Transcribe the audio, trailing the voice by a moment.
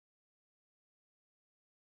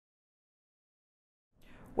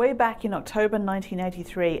Way back in October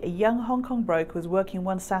 1983, a young Hong Kong broker was working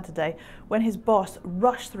one Saturday when his boss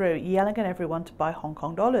rushed through yelling at everyone to buy Hong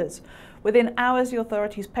Kong dollars. Within hours, the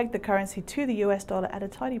authorities pegged the currency to the US dollar at a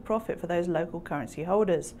tidy profit for those local currency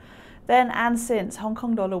holders. Then and since, Hong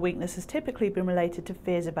Kong dollar weakness has typically been related to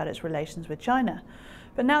fears about its relations with China.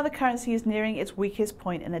 But now the currency is nearing its weakest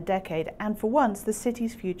point in a decade, and for once, the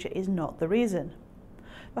city's future is not the reason.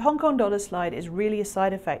 The Hong Kong dollar slide is really a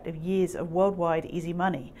side effect of years of worldwide easy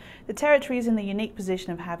money. The territory is in the unique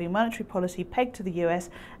position of having monetary policy pegged to the US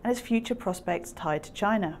and its future prospects tied to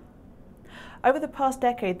China. Over the past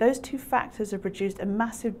decade, those two factors have produced a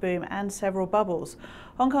massive boom and several bubbles.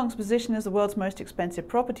 Hong Kong's position as the world's most expensive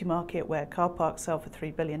property market, where car parks sell for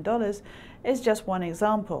 $3 billion, is just one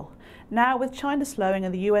example. Now, with China slowing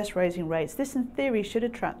and the US raising rates, this in theory should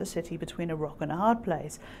have trapped the city between a rock and a hard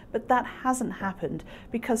place. But that hasn't happened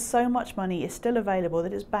because so much money is still available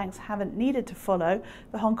that its banks haven't needed to follow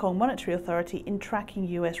the Hong Kong Monetary Authority in tracking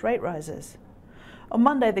US rate rises. On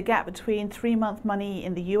Monday, the gap between 3-month money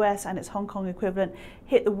in the US and its Hong Kong equivalent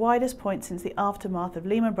hit the widest point since the aftermath of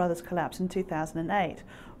Lehman Brothers' collapse in 2008.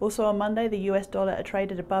 Also on Monday, the US dollar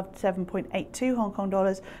traded above 7.82 Hong Kong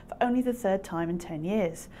dollars for only the third time in 10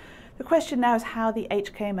 years. The question now is how the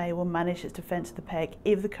HKMA will manage its defence of the peg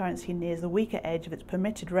if the currency nears the weaker edge of its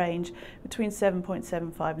permitted range between 7.75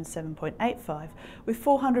 and 7.85. With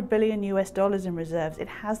 $400 billion in reserves, it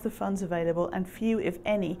has the funds available and few, if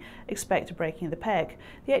any, expect a breaking of the peg.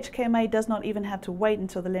 The HKMA does not even have to wait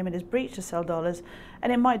until the limit is breached to sell dollars,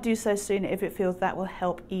 and it might do so sooner if it feels that will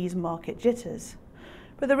help ease market jitters.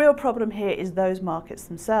 But the real problem here is those markets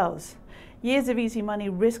themselves. Years of easy money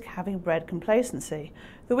risk having bred complacency.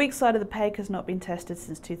 The weak side of the peg has not been tested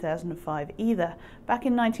since 2005 either. Back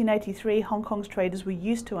in 1983, Hong Kong's traders were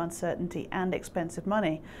used to uncertainty and expensive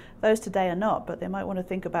money. Those today are not, but they might want to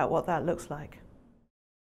think about what that looks like.